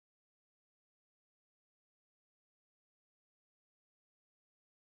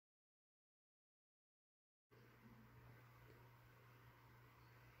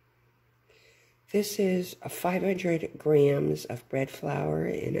This is 500 grams of bread flour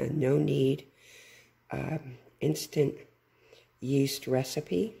in a no-knead instant yeast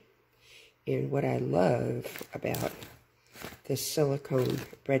recipe. And what I love about this silicone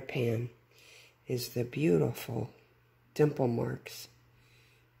bread pan is the beautiful dimple marks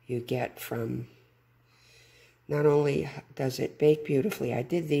you get from, not only does it bake beautifully, I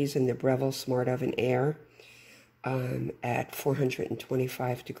did these in the Breville Smart Oven Air at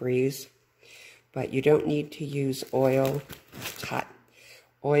 425 degrees, but you don't need to use oil, hot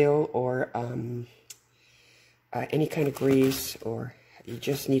oil, or any kind of grease, or you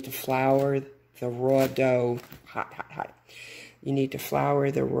just need to flour the raw dough, hot. You need to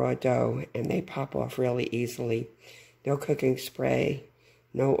flour the raw dough, and they pop off really easily. No cooking spray,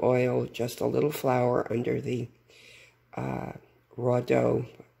 no oil, just a little flour under the raw dough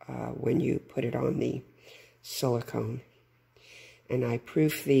when you put it on the silicone. And I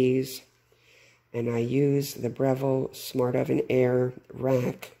proof these, and I use the Breville Smart Oven Air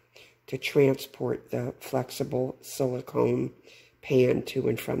rack to transport the flexible silicone pan to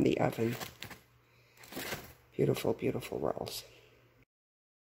and from the oven. Beautiful, beautiful rolls.